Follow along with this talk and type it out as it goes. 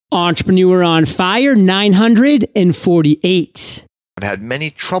Entrepreneur on Fire 948. I've had many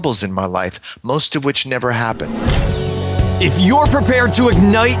troubles in my life, most of which never happened. If you're prepared to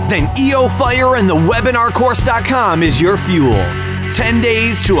ignite, then EO Fire and the webinarcourse.com is your fuel. 10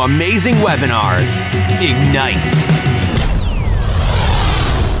 days to amazing webinars. Ignite.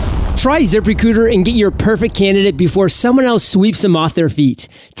 Try ZipRecruiter and get your perfect candidate before someone else sweeps them off their feet.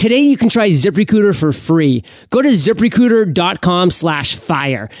 Today, you can try ZipRecruiter for free. Go to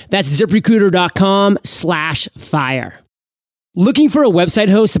ZipRecruiter.com/fire. That's ZipRecruiter.com/fire. Looking for a website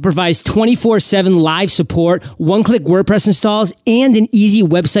host that provides 24/7 live support, one-click WordPress installs, and an easy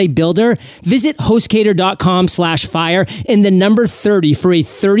website builder? Visit HostGator.com/fire and the number 30 for a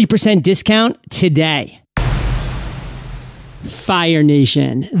 30% discount today. Fire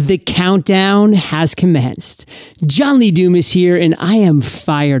Nation, the countdown has commenced. John Lee Doom is here, and I am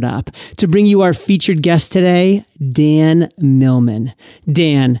fired up to bring you our featured guest today, Dan Millman.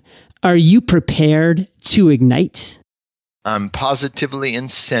 Dan, are you prepared to ignite? I'm positively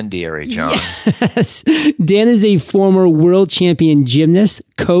incendiary, John. Yes. Dan is a former world champion gymnast,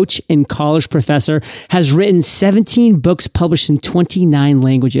 coach, and college professor, has written 17 books published in 29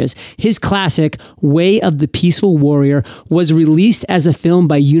 languages. His classic, Way of the Peaceful Warrior, was released as a film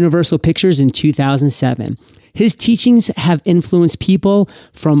by Universal Pictures in 2007. His teachings have influenced people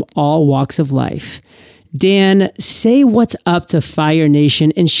from all walks of life. Dan, say what's up to Fire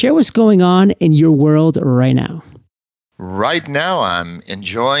Nation and share what's going on in your world right now. Right now, I'm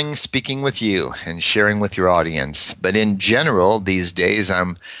enjoying speaking with you and sharing with your audience. But in general, these days,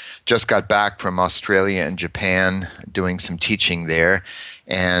 I'm just got back from Australia and Japan, doing some teaching there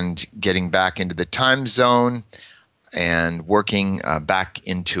and getting back into the time zone and working back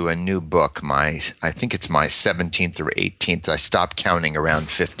into a new book. I think it's my 17th or 18th. I stopped counting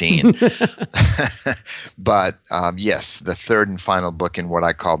around 15. But yes, the third and final book in what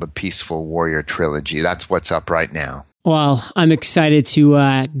I call the Peaceful Warrior Trilogy. That's what's up right now. Well, I'm excited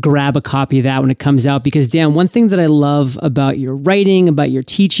to grab a copy of that when it comes out because, Dan, one thing that I love about your writing, about your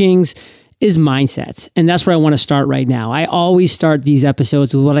teachings, is mindset. And that's where I want to start right now. I always start these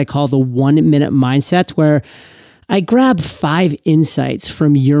episodes with what I call the 1-minute mindset, where I grab 5 insights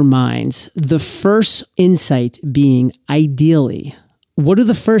from your minds. The first insight being, ideally, what do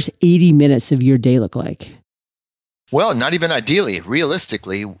the first 80 minutes of your day look like? Well, not even ideally.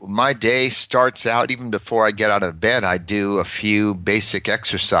 Realistically, my day starts out, even before I get out of bed, I do a few basic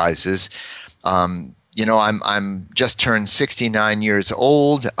exercises. I'm just turned 69 years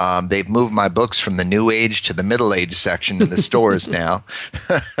old. They've moved my books from the new age to the middle age section in the stores now.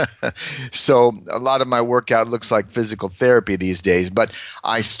 So a lot of my workout looks like physical therapy these days. But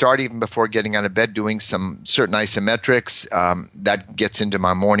I start even before getting out of bed doing some certain isometrics. That gets into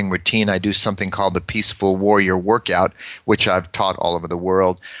my morning routine. I do something called the Peaceful Warrior Workout, which I've taught all over the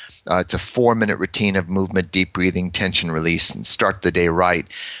world. It's a 4-minute routine of movement, deep breathing, tension release, and start the day right.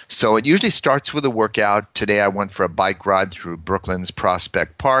 So it usually starts with a workout. Today I went for a bike ride through Brooklyn's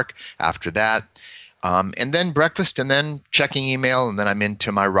Prospect Park. After that, and then breakfast, and then checking email, and then I'm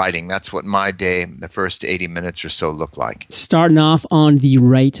into my writing. That's what my day, the first 80 minutes or so, look like. Starting off on the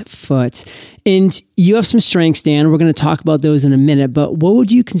right foot. And you have some strengths, Dan. We're going to talk about those in a minute, but what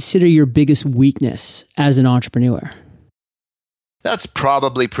would you consider your biggest weakness as an entrepreneur? That's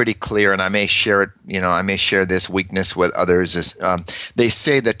probably pretty clear, and I may share it. I may share this weakness with others. They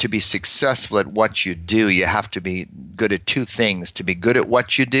say that to be successful at what you do, you have to be good at 2 things: to be good at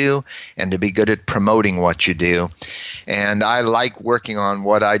what you do, and to be good at promoting what you do. And I like working on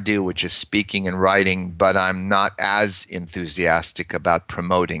what I do, which is speaking and writing, but I'm not as enthusiastic about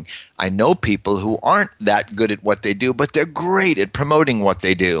promoting. I know people who aren't that good at what they do, but they're great at promoting what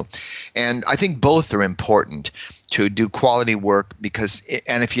they do. And I think both are important to do quality work, because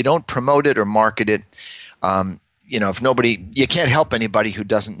if you don't promote it or market it, you can't help anybody who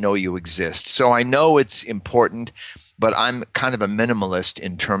doesn't know you exist. So I know it's important, but I'm kind of a minimalist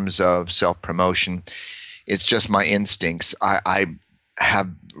in terms of self-promotion. It's just my instincts. I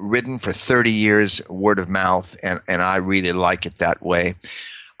have written for 30 years word of mouth, and I really like it that way.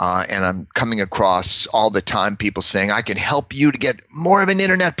 And I'm coming across all the time people saying, I can help you to get more of an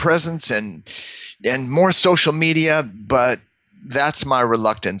internet presence and more social media, but that's my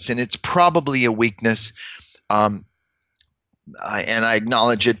reluctance, and it's probably a weakness. And I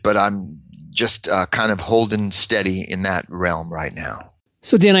acknowledge it, but I'm just kind of holding steady in that realm right now.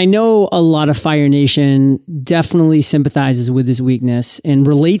 So, Dan, I know a lot of Fire Nation definitely sympathizes with this weakness and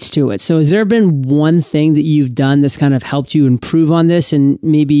relates to it. So has there been one thing that you've done that's kind of helped you improve on this in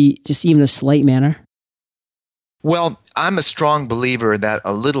maybe just even a slight manner? Well, I'm a strong believer that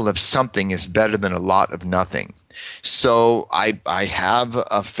a little of something is better than a lot of nothing. So I have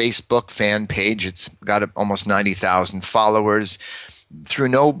a Facebook fan page. It's got almost 90,000 followers. Through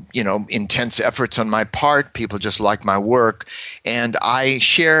no, intense efforts on my part, people just like my work. And I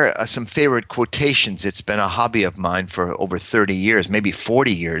share some favorite quotations. It's been a hobby of mine for over 30 years, maybe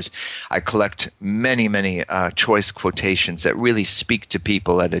 40 years. I collect many, many choice quotations that really speak to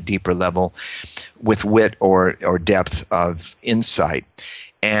people at a deeper level with wit or depth of insight.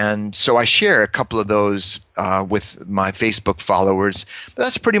 And so I share a couple of those with my Facebook followers. But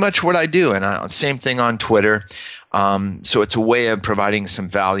that's pretty much what I do. And same thing on Twitter. So it's a way of providing some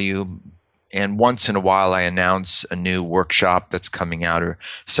value. And once in a while, I announce a new workshop that's coming out or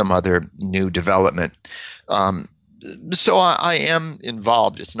some other new development. So I am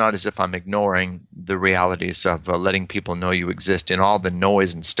involved. It's not as if I'm ignoring the realities of letting people know you exist in all the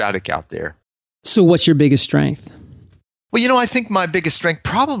noise and static out there. So what's your biggest strength? Well, I think my biggest strength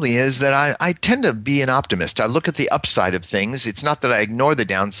probably is that I tend to be an optimist. I look at the upside of things. It's not that I ignore the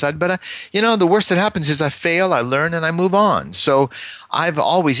downside, but the worst that happens is I fail, I learn, and I move on. So I've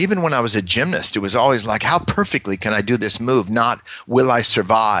always, even when I was a gymnast, it was always like, how perfectly can I do this move? Not will I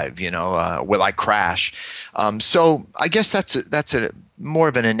survive? Will I crash? So I guess that's a more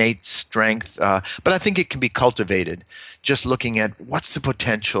of an innate strength, but I think it can be cultivated. Just looking at what's the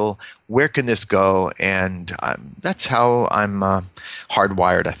potential, where can this go, and that's how I'm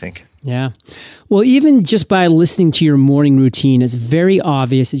hardwired, I think. Yeah. Well, even just by listening to your morning routine, it's very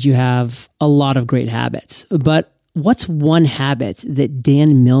obvious that you have a lot of great habits. But what's one habit that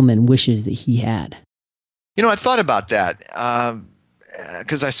Dan Millman wishes that he had? I thought about that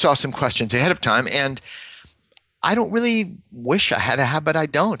because I saw some questions ahead of time, and I don't really wish I had a habit. I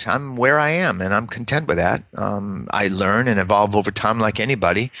don't. I'm where I am, and I'm content with that. I learn and evolve over time like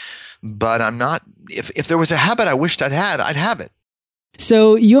anybody, but I'm not. If there was a habit I wished I'd have it.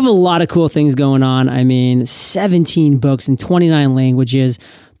 So you have a lot of cool things going on. 17 books in 29 languages.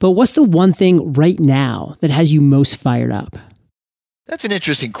 But what's the one thing right now that has you most fired up? That's an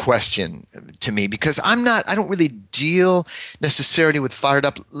interesting question to me because I don't really deal necessarily with fired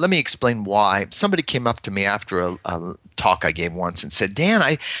up. Let me explain why. Somebody came up to me after a talk I gave once and said, Dan,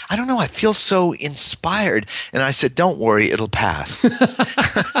 I don't know, I feel so inspired. And I said, don't worry, it'll pass.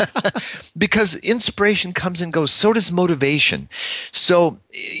 Because inspiration comes and goes. So does motivation. So,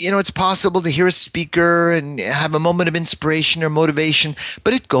 it's possible to hear a speaker and have a moment of inspiration or motivation,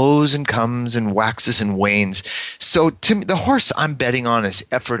 but it goes and comes and waxes and wanes. So to me, the horse I'm betting on is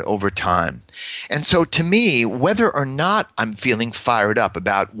effort over time. And so to me, whether or not I'm feeling fired up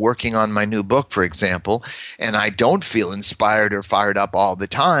about working on my new book, for example, and I don't feel inspired or fired up all the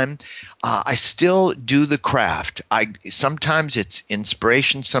time, I still do the craft. Sometimes it's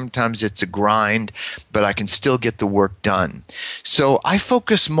inspiration, sometimes it's a grind, but I can still get the work done. So I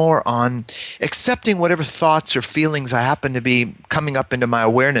focus more on accepting whatever thoughts or feelings I happen to be coming up into my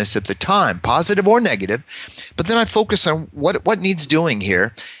awareness at the time, positive or negative, but then I focus on what needs doing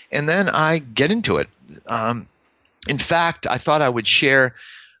here, and then I get into it. In fact, I thought I would share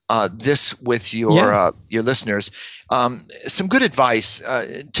this with your listeners. Some good advice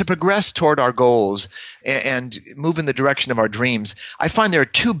to progress toward our goals and move in the direction of our dreams. I find there are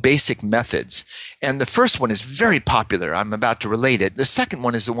two basic methods. And the first one is very popular. I'm about to relate it. The second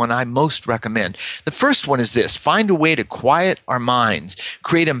one is the one I most recommend. The first one is this: find a way to quiet our minds,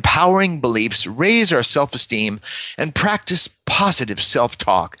 create empowering beliefs, raise our self-esteem, and practice positive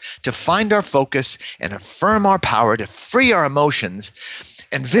self-talk to find our focus and affirm our power to free our emotions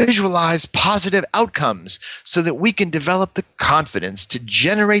and visualize positive outcomes so that we can develop the confidence to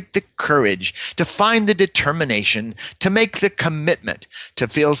generate the courage, to find the determination, to make the commitment, to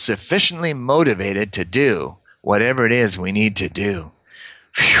feel sufficiently motivated to do whatever it is we need to do.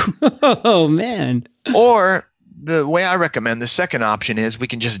 Oh, man. Or the way I recommend, the second option is we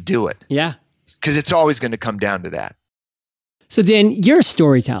can just do it. Yeah. Because it's always going to come down to that. So Dan, you're a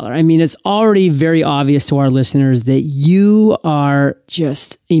storyteller. It's already very obvious to our listeners that you are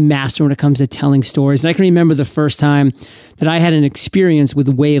just a master when it comes to telling stories. And I can remember the first time that I had an experience with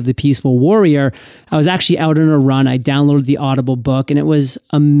Way of the Peaceful Warrior. I was actually out on a run. I downloaded the Audible book, and it was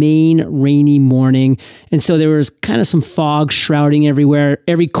a Maine rainy morning. And so there was kind of some fog shrouding everywhere.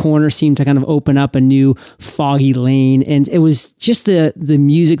 Every corner seemed to kind of open up a new foggy lane. And it was just the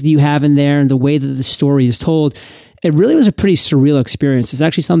music that you have in there and the way that the story is told. It really was a pretty surreal experience. It's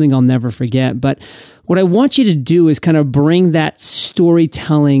actually something I'll never forget. But what I want you to do is kind of bring that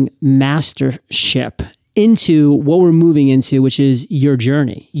storytelling mastership into what we're moving into, which is your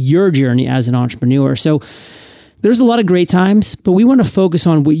journey as an entrepreneur. So there's a lot of great times, but we want to focus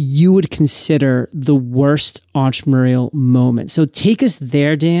on what you would consider the worst entrepreneurial moment. So take us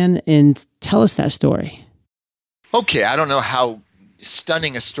there, Dan, and tell us that story. Okay, I don't know how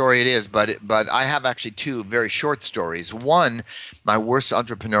stunning a story it is, but I have actually two very short stories. One, my worst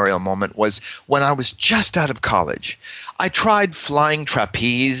entrepreneurial moment was when I was just out of college. I tried flying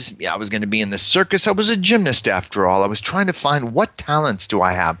trapeze. Yeah, I was going to be in the circus. I was a gymnast after all. I was trying to find what talents do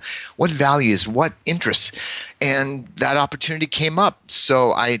I have, what values, what interests, and that opportunity came up.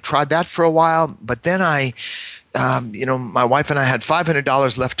 So I tried that for a while, but then my wife and I had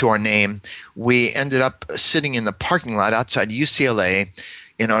 $500 left to our name. We ended up sitting in the parking lot outside UCLA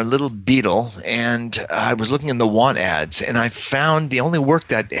in our little Beetle, and I was looking in the want ads, and I found the only work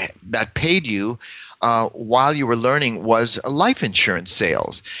that paid you while you were learning was life insurance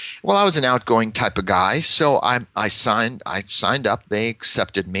sales. Well, I was an outgoing type of guy, so I signed up. They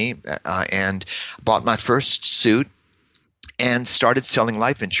accepted me and bought my first suit and started selling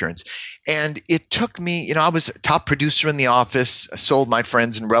life insurance. And it took me, I was a top producer in the office, sold my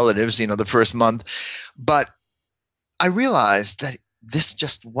friends and relatives, the first month. But I realized that this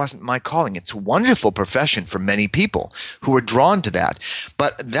just wasn't my calling. It's a wonderful profession for many people who are drawn to that.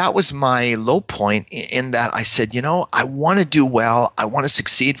 But that was my low point in that I said, I want to do well. I want to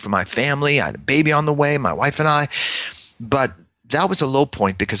succeed for my family. I had a baby on the way, my wife and I. But that was a low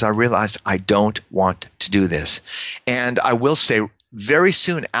point because I realized I don't want to do this. And I will say, very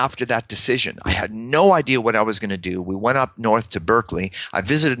soon after that decision, I had no idea what I was going to do. We went up north to Berkeley. I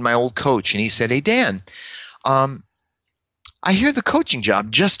visited my old coach, and he said, "Hey, Dan, I hear the coaching job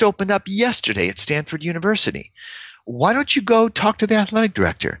just opened up yesterday at Stanford University. Why don't you go talk to the athletic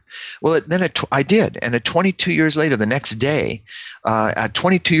director?" Well, I did. And at 22 years later, the next day, at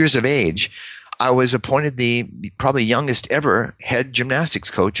 22 years of age, I was appointed the probably youngest ever head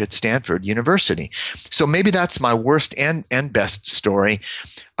gymnastics coach at Stanford University. So maybe that's my worst and best story.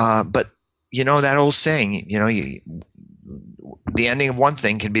 But that old saying, the ending of one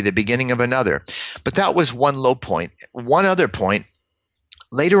thing can be the beginning of another. But that was one low point. One other point,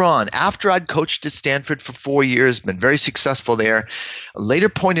 later on, after I'd coached at Stanford for 4 years, been very successful there, a later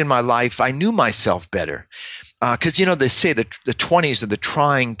point in my life, I knew myself better. Because, they say the 20s are the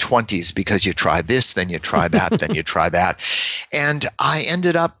trying 20s because you try this, then you try that, then you try that. And I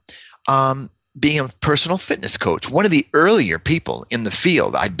ended up being a personal fitness coach, one of the earlier people in the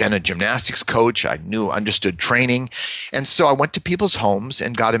field. I'd been a gymnastics coach. I understood training. And so I went to people's homes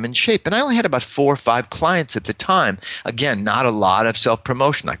and got them in shape. And I only had about 4 or 5 clients at the time. Again, not a lot of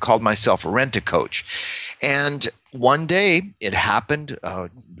self-promotion. I called myself a rent-a-coach. And one day it happened.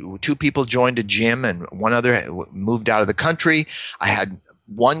 2 people joined a gym and one other moved out of the country. I had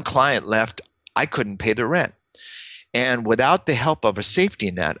 1 client left. I couldn't pay the rent. And without the help of a safety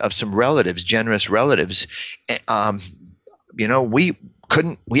net of some relatives, generous relatives, we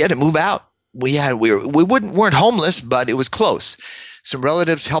had to move out. We weren't homeless, but it was close. Some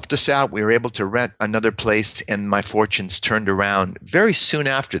relatives helped us out. We were able to rent another place, and my fortunes turned around very soon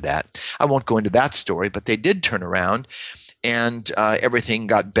after that. I won't go into that story, but they did turn around, and everything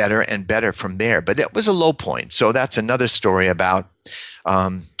got better and better from there. But it was a low point. So that's another story about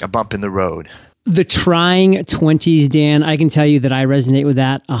a bump in the road. The trying 20s, Dan, I can tell you that I resonate with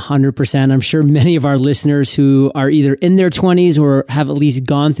that 100%. I'm sure many of our listeners who are either in their 20s or have at least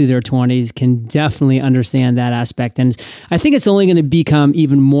gone through their 20s can definitely understand that aspect. And I think it's only going to become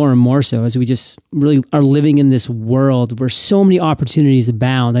even more and more so as we just really are living in this world where so many opportunities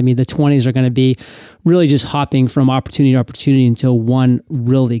abound. I mean, the 20s are going to be really just hopping from opportunity to opportunity until one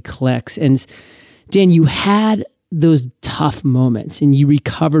really clicks. And Dan, you had those tough moments and you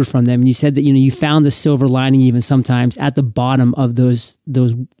recovered from them. And you said that, you found the silver lining even sometimes at the bottom of those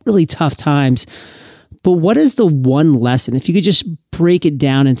really tough times. But what is the one lesson, if you could just break it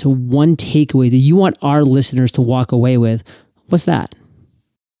down into one takeaway that you want our listeners to walk away with, what's that?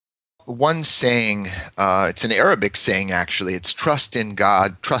 One saying, it's an Arabic saying actually, it's trust in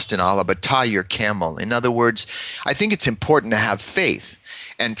God, trust in Allah, but tie your camel. In other words, I think it's important to have faith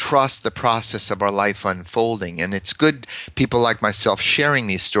and trust the process of our life unfolding. And it's good people like myself sharing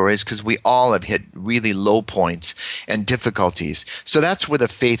these stories because we all have hit really low points and difficulties. So that's where the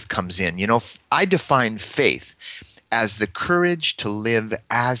faith comes in. I define faith as the courage to live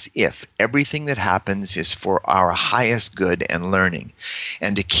as if everything that happens is for our highest good and learning,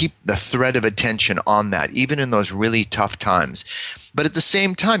 and to keep the thread of attention on that, even in those really tough times. But at the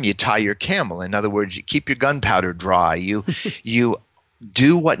same time, you tie your camel. In other words, you keep your gunpowder dry. You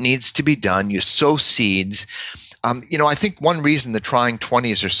do what needs to be done. You sow seeds. I think one reason the trying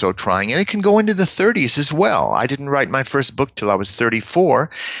 20s are so trying, and it can go into the 30s as well. I didn't write my first book till I was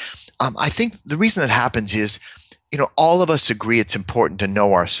 34. I think the reason that happens is, all of us agree it's important to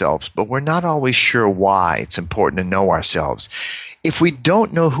know ourselves, but we're not always sure why it's important to know ourselves. if we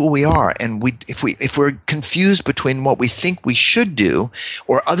don't know who we are, and if we're confused between what we think we should do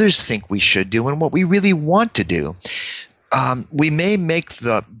or others think we should do and what we really want to do, we may make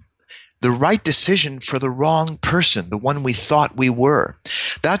the right decision for the wrong person, the one we thought we were.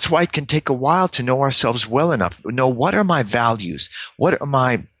 That's why it can take a while to know ourselves well enough, know what are my values, what are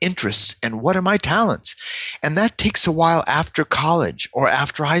my interests, and what are my talents. And that takes a while after college or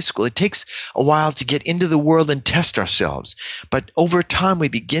after high school. It takes a while to get into the world and test ourselves. But over time, we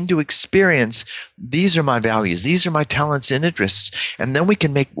begin to experience, these are my values, these are my talents and interests, and then we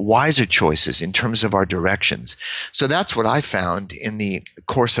can make wiser choices in terms of our directions. So that's what I found in the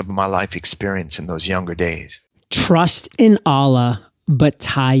course of my life experience in those younger days. Trust in Allah, but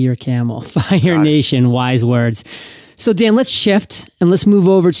tie your camel. Fire Nation, wise words. So Dan, let's shift and let's move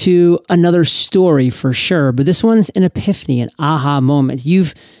over to another story for sure. But this one's an epiphany, an aha moment.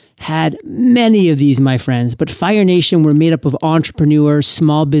 You've had many of these, my friends, but Fire Nation, we're made up of entrepreneurs,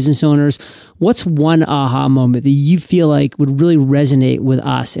 small business owners. What's one aha moment that you feel like would really resonate with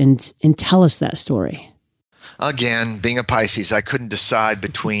us? And tell us that story. Again, being a Pisces, I couldn't decide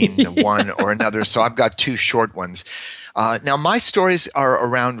between one or another, so I've got two short ones. Now, my stories are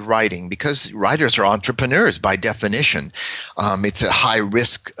around writing because writers are entrepreneurs by definition. It's a high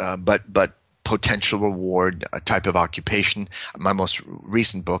risk, but potential reward type of occupation. My most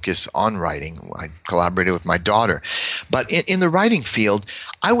recent book is on writing. I collaborated with my daughter. But in the writing field,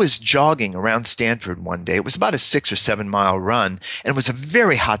 I was jogging around Stanford one day. It was about a 6 or 7 mile run, and it was a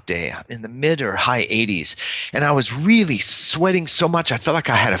very hot day in the mid or high 80s. And I was really sweating so much, I felt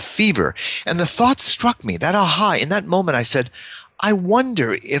like I had a fever. And the thought struck me, that aha, in that moment I said, I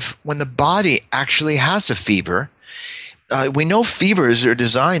wonder if when the body actually has a fever, we know fevers are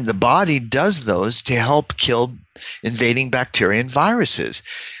designed, the body does those to help kill invading bacteria and viruses.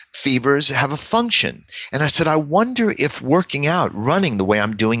 Fevers have a function. And I said, I wonder if working out, running the way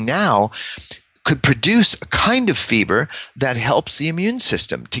I'm doing now, could produce a kind of fever that helps the immune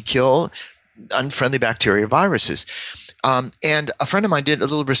system to kill unfriendly bacteria, viruses. And a friend of mine did a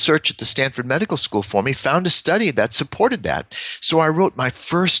little research at the Stanford Medical School for me, found a study that supported that. So I wrote my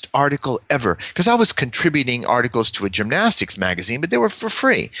first article ever, because I was contributing articles to a gymnastics magazine, but they were for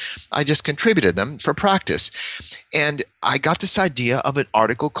free. I just contributed them for practice. And I got this idea of an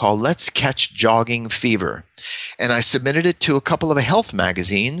article called Let's Catch Jogging Fever. And I submitted it to a couple of health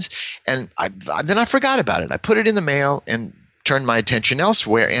magazines, and then I forgot about it. I put it in the mail and turned my attention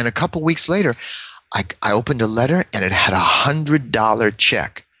elsewhere. And a couple weeks later, I opened a letter and it had $100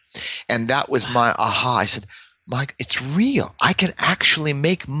 check. And that was my aha. I said, Mike, it's real. I can actually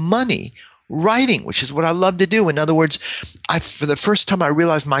make money writing, which is what I love to do. In other words, for the first time, I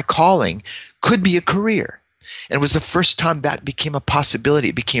realized my calling could be a career. And it was the first time that became a possibility.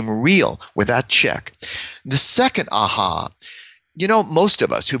 It became real with that check. The second aha, you know, most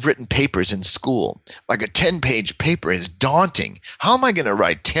of us who've written papers in school, like a 10-page paper is daunting. How am I going to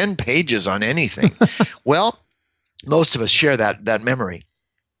write 10 pages on anything? Well, most of us share that memory.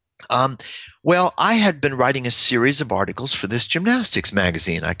 Well, I had been writing a series of articles for this gymnastics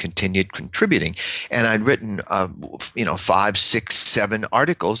magazine. I continued contributing, and I'd written, 5, 6, 7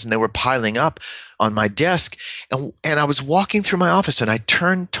 articles, and they were piling up on my desk. And I was walking through my office, and I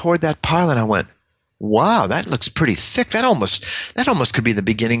turned toward that pile, and I went, wow, that looks pretty thick. That almost could be the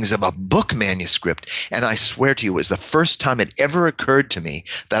beginnings of a book manuscript. And I swear to you, it was the first time it ever occurred to me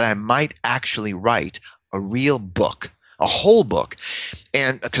that I might actually write a real book, a whole book.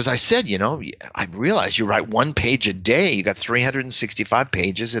 And because I said, I realized you write 1 page a day. You got 365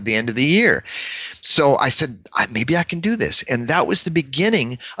 pages at the end of the year. So I said, maybe I can do this. And that was the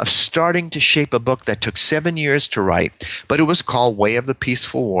beginning of starting to shape a book that took 7 years to write. But it was called Way of the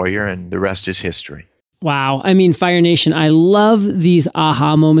Peaceful Warrior, and the rest is history. Wow. I mean, Fire Nation, I love these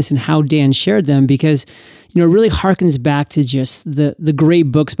aha moments and how Dan shared them because, it really harkens back to just the great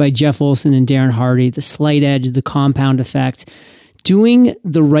books by Jeff Olson and Darren Hardy, The Slight Edge, The Compound Effect, doing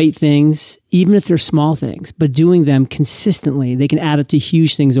the right things, even if they're small things, but doing them consistently, they can add up to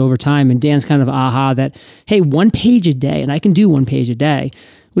huge things over time. And Dan's kind of aha that, hey, 1 page a day, and I can do 1 page a day,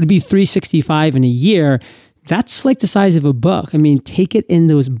 would it be 365 in a year? That's like the size of a book. I mean, take it in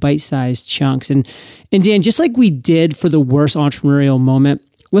those bite-sized chunks. And Dan, just like we did for the worst entrepreneurial moment,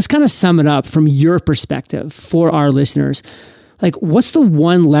 let's kind of sum it up from your perspective for our listeners. Like, what's the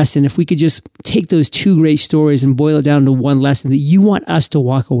one lesson, if we could just take those 2 great stories and boil it down to one lesson that you want us to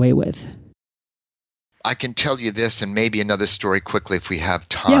walk away with? I can tell you this and maybe another story quickly if we have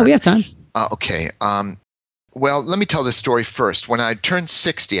time. Yeah, we have time. Okay. Well, let me tell this story first. When I turned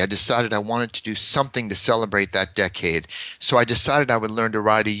 60, I decided I wanted to do something to celebrate that decade. So I decided I would learn to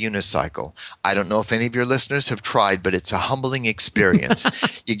ride a unicycle. I don't know if any of your listeners have tried, but it's a humbling experience.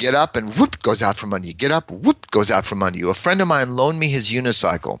 You get up and whoop, it goes out from under you. Get up, whoop, it goes out from under you. A friend of mine loaned me his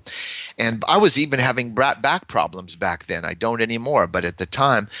unicycle. And I was even having back problems back then. I don't anymore, but at the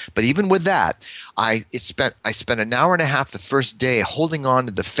time, but even with that, I spent an hour and a half the first day holding on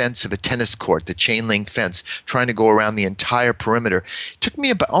to the fence of a tennis court, the chain link fence, trying to go around the entire perimeter. It took me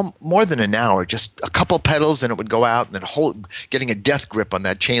about more than an hour, just a couple pedals, and it would go out, and then getting a death grip on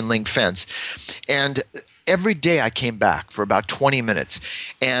that chain link fence. And every day I came back for about 20 minutes,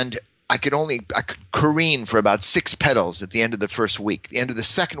 and I could careen for about 6 pedals at the end of the first week. At the end of the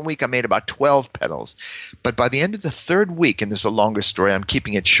second week, I made about 12 pedals. But by the end of the third week, and this is a longer story, I'm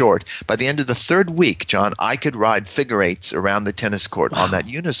keeping it short. By the end of the third week, John, I could ride figure eights around the tennis court on that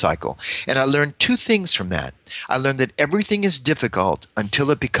unicycle. And I learned 2 things from that. I learned that everything is difficult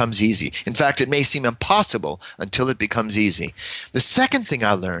until it becomes easy. In fact, it may seem impossible until it becomes easy. The second thing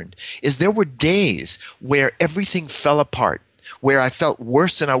I learned is there were days where everything fell apart, where I felt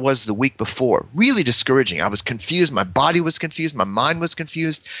worse than I was the week before. Really discouraging. I was confused. My body was confused. My mind was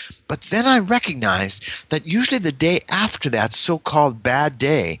confused. But then I recognized that usually the day after that so-called bad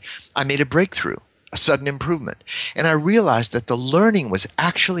day, I made a breakthrough, a sudden improvement. And I realized that the learning was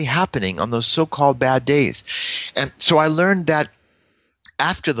actually happening on those so-called bad days. And so I learned that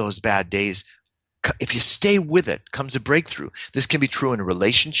after those bad days, if you stay with it, comes a breakthrough. This can be true in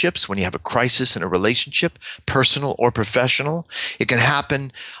relationships, when you have a crisis in a relationship, personal or professional. It can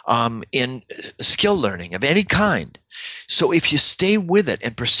happen in skill learning of any kind. So if you stay with it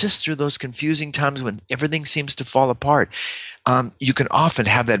and persist through those confusing times when everything seems to fall apart, you can often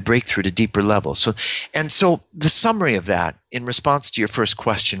have that breakthrough to deeper levels. So the summary of that, in response to your first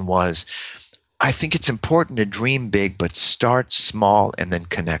question, was, I think it's important to dream big, but start small and then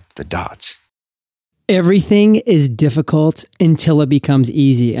connect the dots. Everything is difficult until it becomes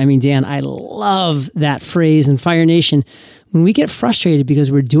easy. I mean, Dan, I love that phrase. In Fire Nation, when we get frustrated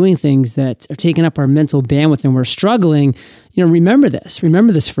because we're doing things that are taking up our mental bandwidth and we're struggling, remember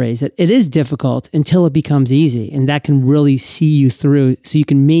this phrase, that it is difficult until it becomes easy. And that can really see you through, so you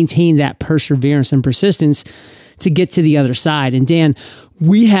can maintain that perseverance and persistence to get to the other side. And Dan,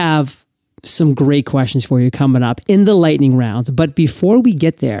 we have some great questions for you coming up in the lightning round. But before we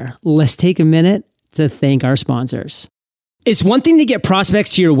get there, let's take a minute to thank our sponsors. It's one thing to get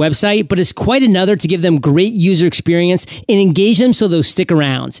prospects to your website, but it's quite another to give them great user experience and engage them so they'll stick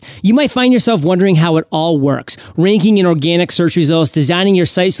around. You might find yourself wondering how it all works. Ranking in organic search results, designing your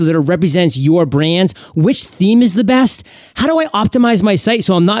site so that it represents your brand, which theme is the best? How do I optimize my site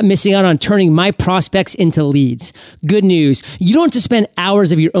so I'm not missing out on turning my prospects into leads? Good news, you don't have to spend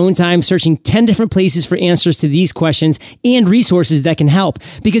hours of your own time searching 10 different places for answers to these questions and resources that can help.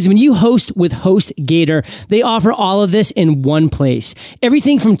 Because when you host with HostGator, they offer all of this in one place.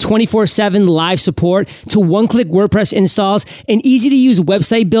 Everything from 24/7 live support to one-click WordPress installs, an easy-to-use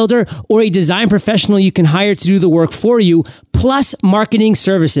website builder, or a design professional you can hire to do the work for you, plus marketing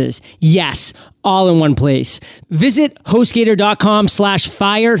services. Yes, all in one place. Visit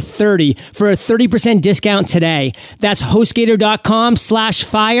HostGator.com/fire30 for a 30% discount today. That's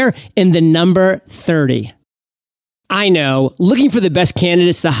HostGator.com/fire and the number 30. I know, looking for the best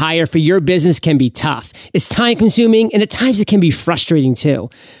candidates to hire for your business can be tough. It's time consuming and at times it can be frustrating too.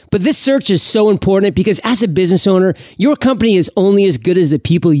 But this search is so important because as a business owner, your company is only as good as the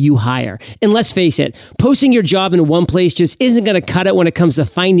people you hire. And let's face it, posting your job in one place just isn't going to cut it when it comes to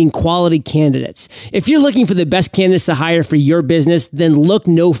finding quality candidates. If you're looking for the best candidates to hire for your business, then look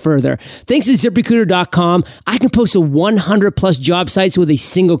no further. Thanks to ZipRecruiter.com, I can post to 100 plus job sites with a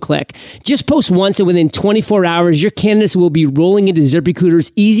single click. Just post once and within 24 hours, your candidates will be rolling into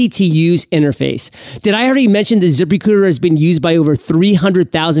ZipRecruiter's easy-to-use interface. Did I already mention that ZipRecruiter has been used by over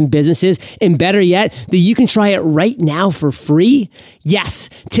 300,000 businesses? And better yet, that you can try it right now for free? Yes,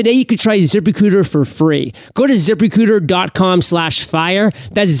 today you can try ZipRecruiter for free. Go to ZipRecruiter.com/fire.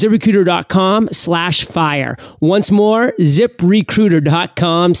 That's ZipRecruiter.com/fire. Once more,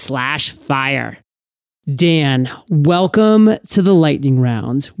 ZipRecruiter.com/fire. Dan, welcome to the lightning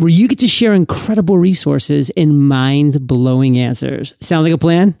round, where you get to share incredible resources and mind-blowing answers. Sound like a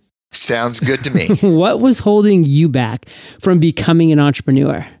plan? Sounds good to me. What was holding you back from becoming an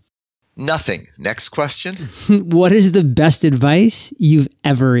entrepreneur? Nothing. Next question. What is the best advice you've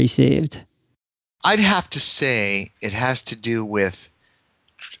ever received? I'd have to say it has to do with,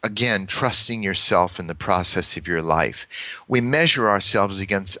 again, trusting yourself in the process of your life. We measure ourselves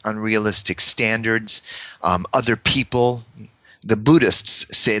against unrealistic standards, other people, The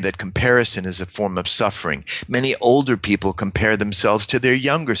Buddhists say that comparison is a form of suffering. Many older people compare themselves to their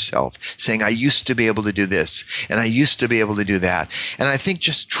younger self, saying, I used to be able to do this, and I used to be able to do that. And I think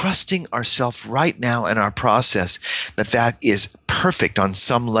just trusting ourselves right now in our process, that is perfect on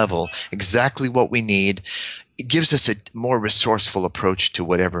some level, exactly what we need, it gives us a more resourceful approach to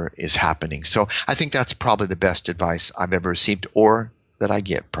whatever is happening. So I think that's probably the best advice I've ever received, or that I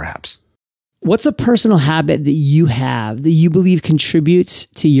get, perhaps. What's a personal habit that you have that you believe contributes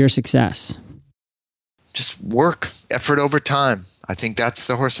to your success? Just work, effort over time. I think that's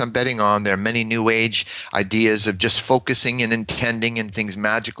the horse I'm betting on. There are many new age ideas of just focusing and intending and things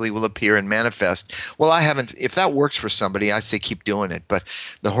magically will appear and manifest. Well, if that works for somebody, I say keep doing it. But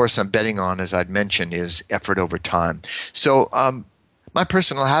the horse I'm betting on, as I'd mentioned, is effort over time. So, my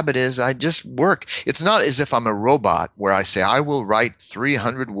personal habit is I just work. It's not as if I'm a robot where I say I will write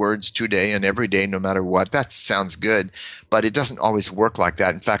 300 words today and every day no matter what. That sounds good, but it doesn't always work like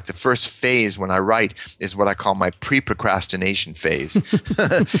that. In fact, the first phase when I write is what I call my pre-procrastination phase.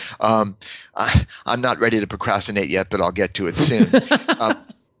 I'm not ready to procrastinate yet, but I'll get to it soon.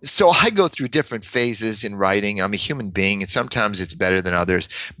 So I go through different phases in writing. I'm a human being, and sometimes it's better than others,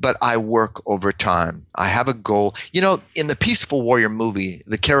 but I work over time. I have a goal. You know, in the Peaceful Warrior movie,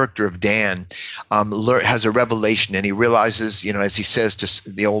 the character of Dan has a revelation, and he realizes, you know, as he says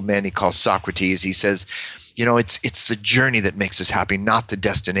to the old man he calls Socrates, he says, you know, it's the journey that makes us happy, not the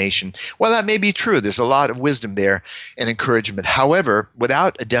destination. Well, that may be true. There's a lot of wisdom there and encouragement. However,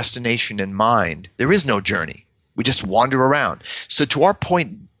 without a destination in mind, there is no journey. We just wander around. So to our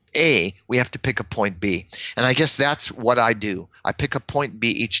point A, we have to pick a point B. And I guess that's what I do. I pick a point B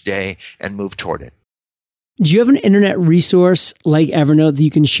each day and move toward it. Do you have an internet resource like Evernote that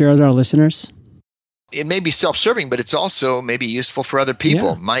you can share with our listeners? It may be self-serving, but it's also maybe useful for other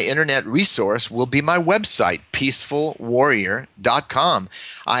people. Yeah. My internet resource will be my website, peacefulwarrior.com.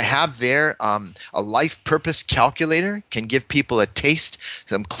 I have there a life purpose calculator, can give people a taste,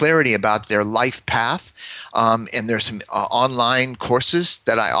 some clarity about their life path. And there's some online courses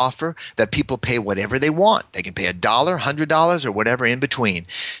that I offer that people pay whatever they want. They can pay $1, $100, or whatever in between.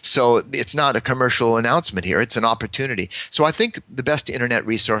 So it's not a commercial announcement here. It's an opportunity. So I think the best internet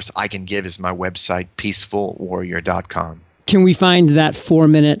resource I can give is my website, peacefulwarrior.com. Can we find that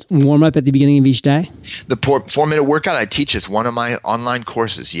 4-minute warm-up at the beginning of each day? The 4-minute workout I teach is one of my online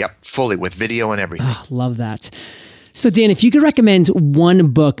courses. Yep, fully with video and everything. Oh, love that. So Dan, if you could recommend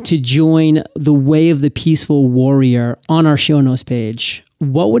one book to join the way of the peaceful warrior on our show notes page,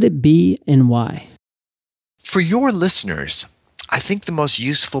 what would it be and why? For your listeners, I think the most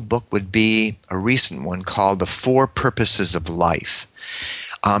useful book would be a recent one called The 4 Purposes of Life.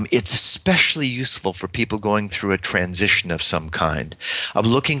 It's especially useful for people going through a transition of some kind, of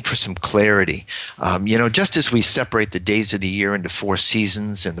looking for some clarity. Just as we separate the days of the year into 4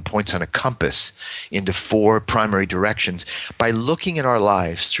 seasons and the points on a compass into 4 primary directions, by looking at our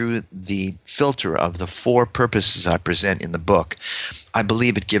lives through the filter of the 4 purposes I present in the book, I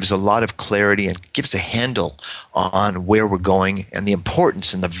believe it gives a lot of clarity and gives a handle on where we're going and the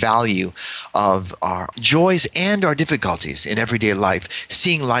importance and the value of our joys and our difficulties in everyday life,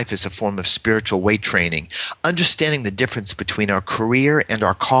 seeing life as a form of spiritual weight training, understanding the difference between our career and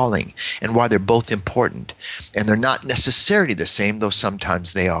our calling and why they're both important. And they're not necessarily the same, though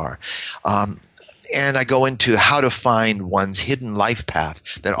sometimes they are. And I go into how to find one's hidden life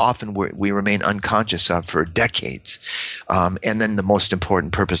path that often we remain unconscious of for decades. And then the most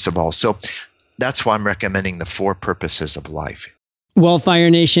important purpose of all. So that's why I'm recommending the 4 purposes of life. Well, Fire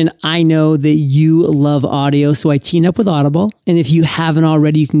Nation, I know that you love audio, so I teamed up with Audible. And if you haven't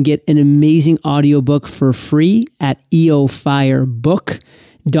already, you can get an amazing audiobook for free at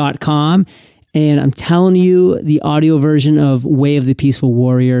eofirebook.com. And I'm telling you, the audio version of Way of the Peaceful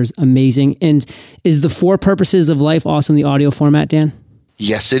Warrior is amazing. And is the 4 Purposes of Life also in the audio format, Dan?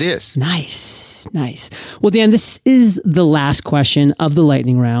 Yes, it is. Nice. Well, Dan, this is the last question of the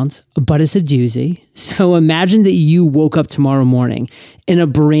lightning round, but it's a doozy. So imagine that you woke up tomorrow morning in a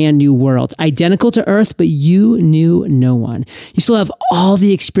brand new world, identical to Earth, but you knew no one. You still have all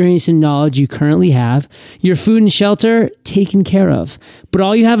the experience and knowledge you currently have, your food and shelter taken care of, but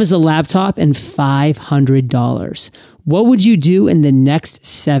all you have is a laptop and $500. What would you do in the next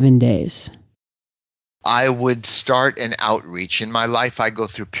 7 days? I would start an outreach. In my life, I go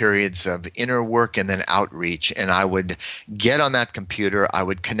through periods of inner work and then outreach, and I would get on that computer. I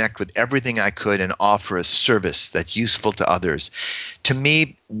would connect with everything I could and offer a service that's useful to others. To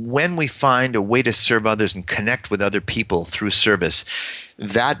me, when we find a way to serve others and connect with other people through service,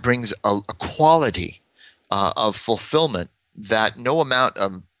 that brings a quality of fulfillment that no amount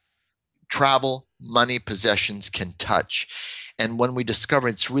of travel, money, possessions can touch. And when we discover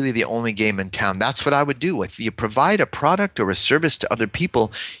it's really the only game in town, that's what I would do. If you provide a product or a service to other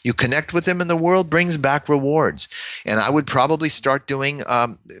people, you connect with them and the world brings back rewards. And I would probably start doing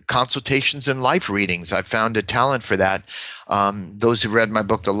consultations and life readings. I found a talent for that. Those who read my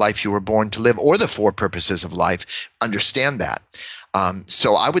book, The Life You Were Born to Live, or The Four Purposes of Life, understand that.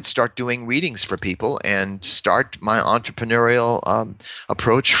 So I would start doing readings for people and start my entrepreneurial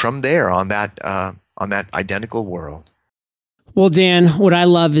approach from there on that identical world. Well, Dan, what I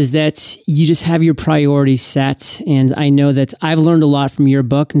love is that you just have your priorities set. And I know that I've learned a lot from your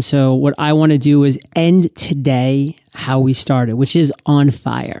book. And so what I want to do is end today how we started, which is on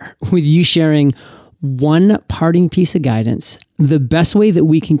fire, with you sharing one parting piece of guidance, the best way that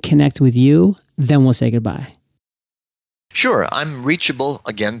we can connect with you. Then we'll say goodbye. Sure. I'm reachable,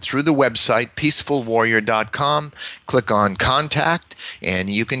 again, through the website, peacefulwarrior.com. Click on Contact, and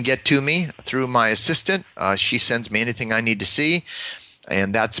you can get to me through my assistant. She sends me anything I need to see,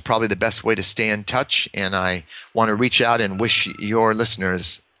 and that's probably the best way to stay in touch. And I want to reach out and wish your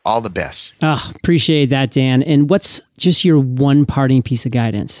listeners all the best. Appreciate that, Dan. And what's just your one parting piece of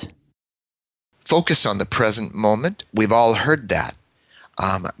guidance? Focus on the present moment. We've all heard that.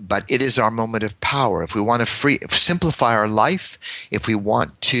 But it is our moment of power. If we want to simplify our life, if we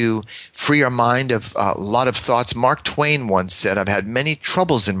want to free our mind of a lot of thoughts, Mark Twain once said, "I've had many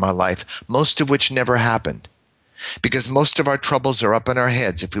troubles in my life, most of which never happened." Because most of our troubles are up in our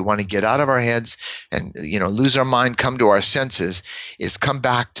heads. If we want to get out of our heads and, lose our mind, come to our senses, is come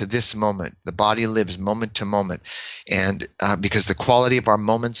back to this moment. The body lives moment to moment. And because the quality of our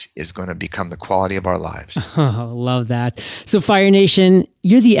moments is going to become the quality of our lives. Oh, love that. So Fire Nation,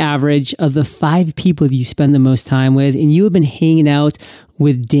 you're the average of the 5 people that you spend the most time with, and you have been hanging out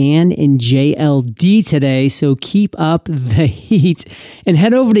with Dan and JLD today. So keep up the heat and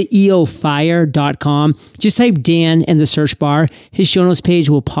head over to eofire.com. Just type Dan in the search bar. His show notes page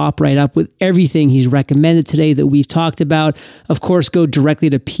will pop right up with everything he's recommended today that we've talked about. Of course, go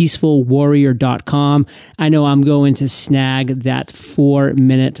directly to peacefulwarrior.com. I know I'm going to snag that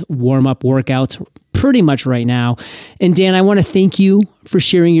 4-minute warm-up workout pretty much right now. And Dan, I want to thank you for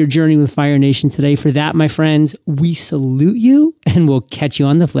sharing your journey with Fire Nation today. For that, my friends, we salute you and we'll catch you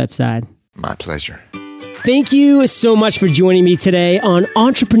on the flip side. My pleasure. Thank you so much for joining me today on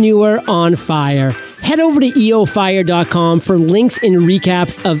Entrepreneur on Fire. Head over to eofire.com for links and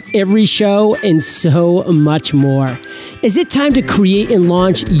recaps of every show and so much more. Is it time to create and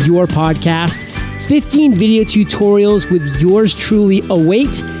launch your podcast? 15 video tutorials with yours truly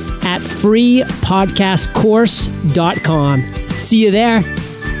await at freepodcastcourse.com. See you there.